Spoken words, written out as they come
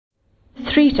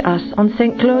3 to us on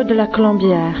St Claude de la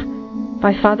Colombière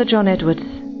by Father John Edwards.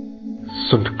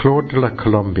 St Claude de la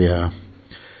Colombière.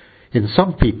 In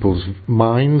some people's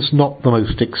minds, not the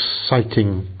most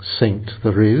exciting saint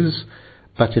there is,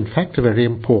 but in fact a very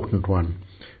important one.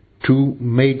 2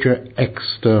 major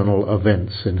external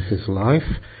events in his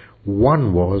life.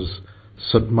 One was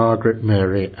St Margaret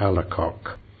Mary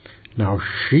Alacoque. Now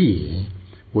she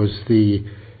was the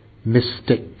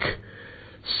mystic,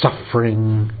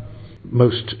 suffering,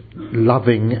 most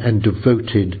loving and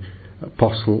devoted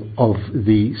apostle of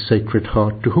the Sacred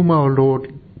Heart, to whom our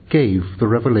Lord gave the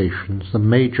revelations, the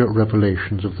major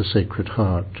revelations of the Sacred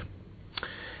Heart.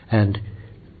 And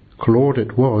Claude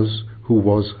it was who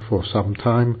was for some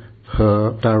time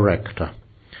her director.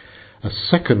 A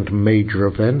second major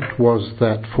event was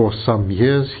that for some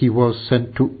years he was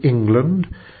sent to England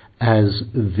as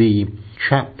the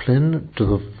chaplain to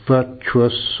the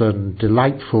virtuous and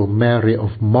delightful Mary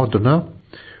of Modena,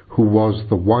 who was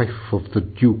the wife of the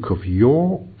Duke of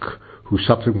York, who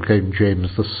subsequently became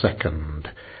James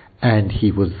II. And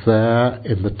he was there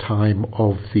in the time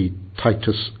of the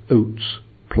Titus Oats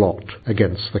plot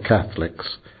against the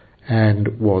Catholics,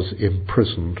 and was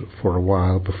imprisoned for a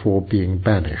while before being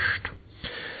banished.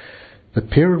 The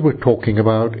period we're talking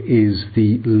about is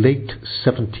the late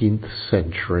 17th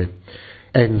century,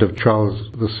 end of Charles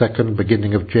II,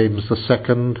 beginning of James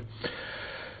II.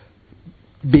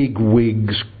 Big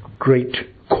wigs, great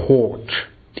court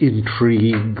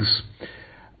intrigues,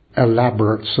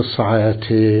 elaborate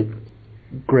society,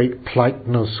 great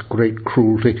politeness, great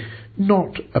cruelty.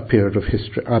 Not a period of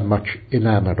history I'm much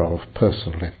enamoured of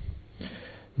personally.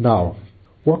 Now,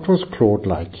 what was Claude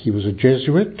like? He was a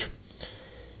Jesuit.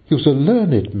 He was a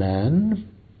learned man,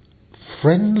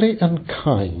 friendly and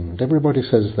kind. Everybody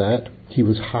says that. He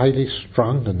was highly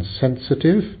strung and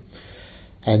sensitive,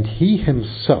 and he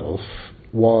himself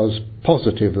was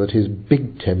positive that his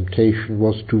big temptation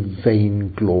was to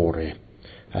vainglory.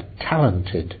 A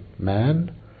talented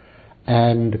man,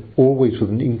 and always with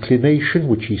an inclination,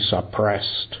 which he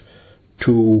suppressed,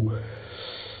 to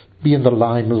be in the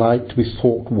limelight, to be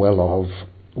thought well of.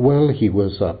 Well, he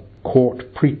was a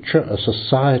court preacher, a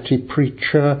society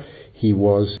preacher. He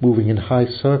was moving in high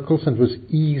circles, and it was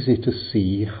easy to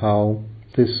see how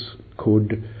this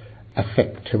could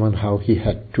affect him and how he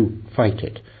had to fight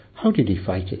it. How did he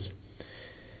fight it?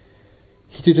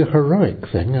 He did a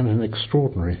heroic thing and an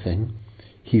extraordinary thing.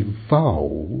 He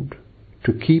vowed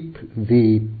to keep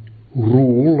the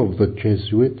rule of the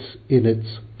Jesuits in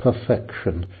its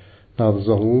perfection. Now, there's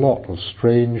a lot of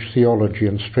strange theology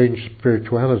and strange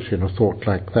spirituality in a thought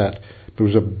like that. But it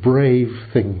was a brave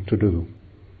thing to do.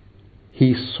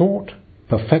 He sought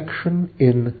perfection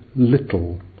in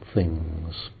little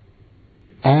things.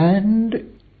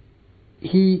 And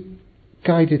he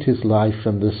guided his life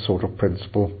in this sort of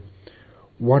principle.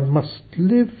 One must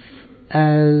live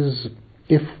as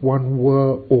if one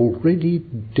were already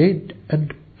dead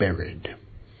and buried,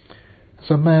 as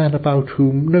a man about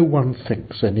whom no one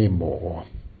thinks any more,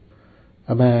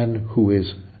 a man who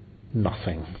is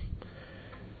nothing.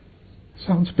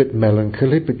 Sounds a bit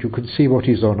melancholy, but you can see what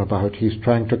he's on about. He's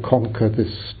trying to conquer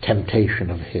this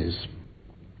temptation of his.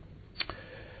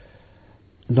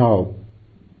 Now,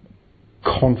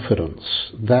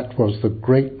 confidence, that was the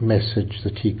great message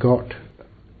that he got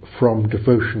from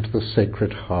devotion to the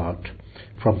Sacred Heart,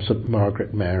 from St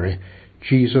Margaret Mary.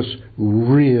 Jesus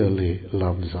really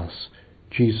loves us.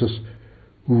 Jesus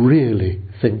really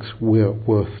thinks we're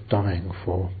worth dying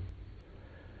for.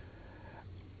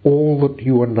 All that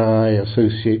you and I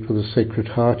associate with the Sacred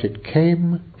Heart, it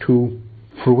came to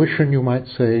fruition, you might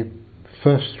say,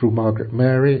 first through Margaret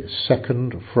Mary,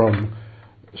 second from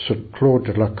St Claude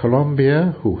de la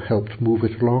Colombière, who helped move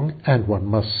it along, and one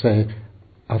must say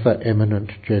other eminent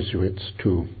Jesuits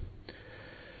too.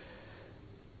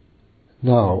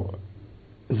 Now,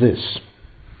 this.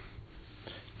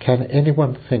 Can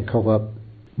anyone think of a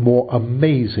more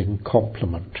amazing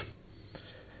compliment?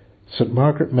 St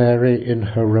Margaret Mary, in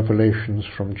her revelations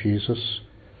from Jesus,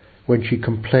 when she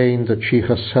complained that she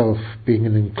herself, being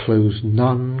an enclosed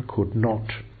nun, could not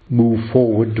move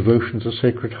forward devotion to the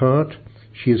Sacred Heart,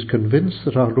 she is convinced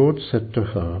that our Lord said to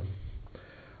her,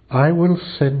 "I will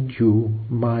send you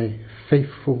my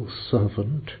faithful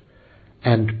servant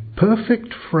and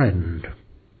perfect friend,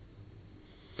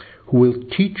 who will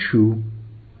teach you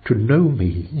to know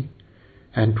me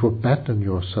and to abandon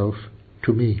yourself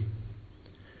to me."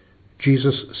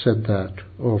 Jesus said that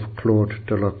of Claude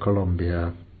de la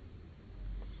Colombière.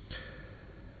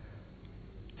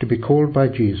 To be called by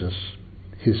Jesus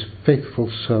his faithful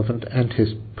servant and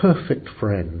his perfect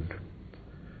friend,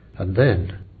 and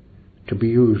then to be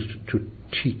used to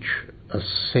teach a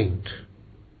saint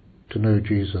to know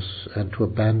Jesus and to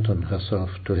abandon herself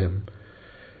to him.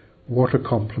 What a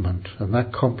compliment. And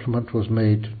that compliment was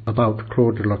made about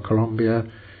Claude de la Colombière,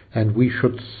 and we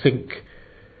should think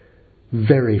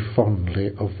very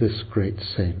fondly of this great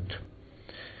saint.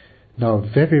 Now,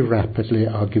 very rapidly,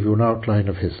 I'll give you an outline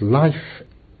of his life.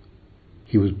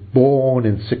 He was born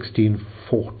in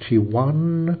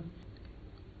 1641,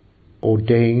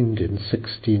 ordained in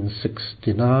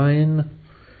 1669.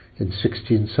 In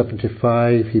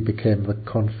 1675, he became the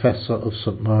confessor of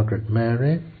St Margaret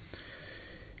Mary.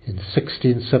 In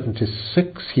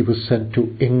 1676, he was sent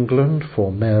to England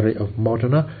for Mary of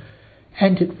Modena,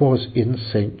 and it was in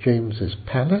St James's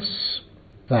Palace,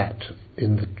 that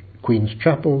in the Queen's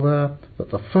Chapel there,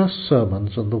 that the first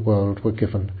sermons in the world were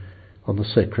given on the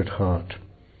Sacred Heart.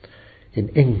 In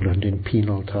England in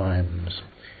penal times.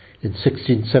 In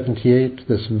 1678,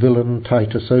 this villain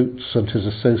Titus Oats and his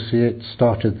associates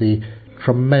started the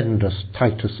tremendous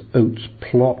Titus Oats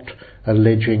plot,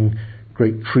 alleging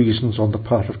great treasons on the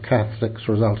part of Catholics,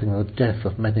 resulting in the death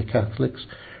of many Catholics,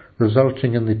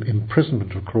 resulting in the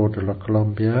imprisonment of Claude de la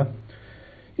Colombière.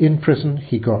 In prison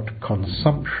he got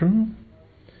consumption.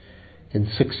 In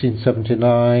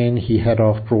 1679 he had,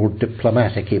 after all,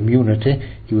 diplomatic immunity.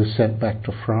 He was sent back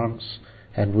to France,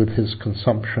 and with his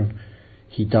consumption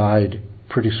he died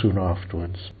pretty soon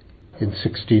afterwards, in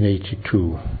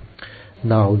 1682.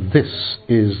 Now this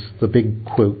is the big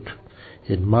quote,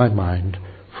 in my mind,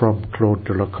 from Claude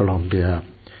de la Colombière.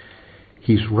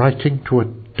 He's writing to a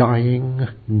dying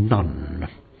nun.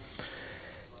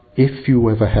 If you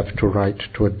ever have to write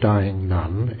to a dying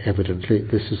nun, evidently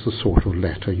this is the sort of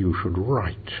letter you should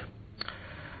write.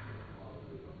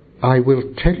 I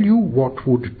will tell you what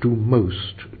would do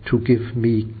most to give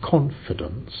me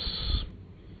confidence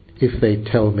if they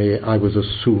tell me I was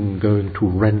as soon going to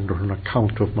render an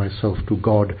account of myself to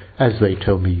God as they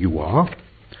tell me you are.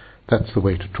 That's the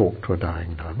way to talk to a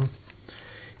dying nun.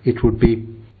 It would be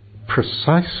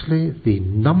precisely the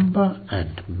number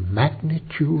and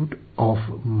magnitude of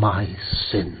my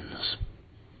sins.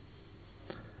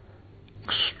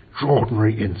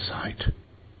 Extraordinary insight.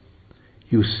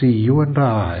 You see, you and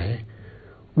I,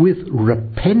 with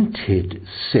repented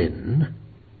sin,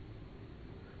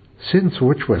 sins for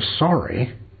which we're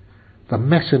sorry, the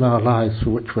mess in our lives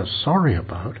for which we're sorry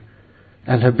about,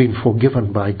 and have been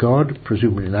forgiven by God,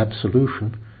 presumably in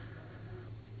absolution,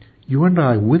 you and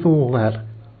I, with all that,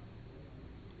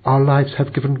 our lives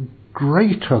have given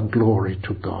greater glory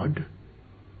to God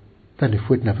than if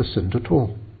we'd never sinned at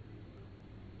all.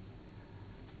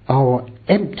 Our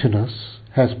emptiness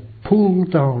has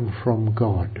pulled down from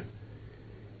God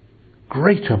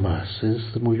greater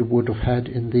mercies than we would have had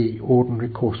in the ordinary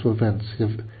course of events,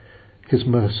 of his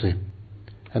mercy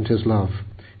and his love.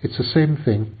 It's the same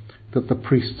thing that the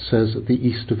priest says at the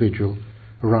Easter Vigil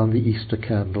around the Easter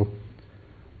candle.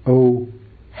 O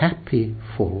happy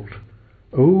fault,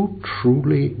 O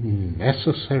truly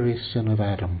necessary sin of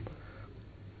Adam,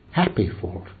 happy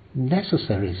fault,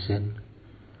 necessary sin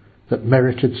that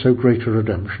merited so great a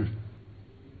redemption.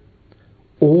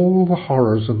 All the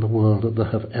horrors in the world that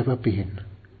there have ever been,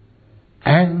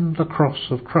 and the cross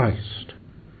of Christ,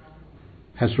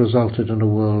 has resulted in a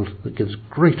world that gives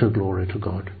greater glory to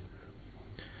God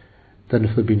than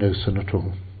if there be no sin at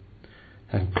all.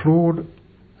 And Claude,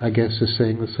 I guess, is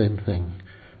saying the same thing.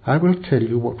 I will tell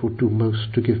you what would do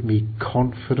most to give me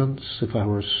confidence if I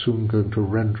were soon going to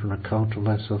render an account of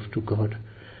myself to God,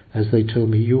 as they tell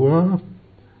me you are.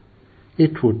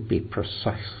 It would be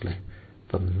precisely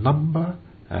the number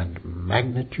and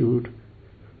magnitude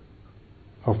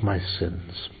of my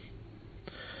sins.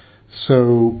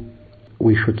 So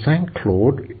we should thank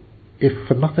Claude, if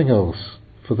for nothing else,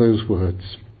 for those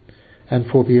words, and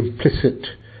for the implicit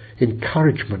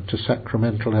encouragement to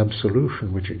sacramental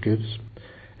absolution which it gives.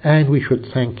 And we should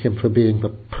thank him for being the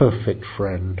perfect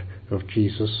friend of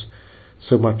Jesus,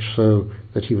 so much so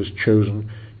that he was chosen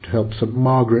to help St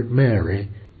Margaret Mary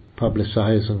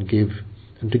publicize and give,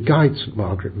 and to guide St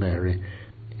Margaret Mary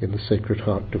in the Sacred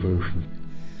Heart devotion.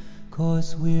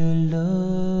 'Cause we're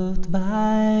loved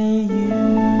by you,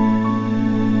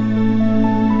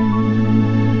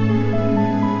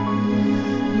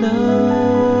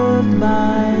 loved by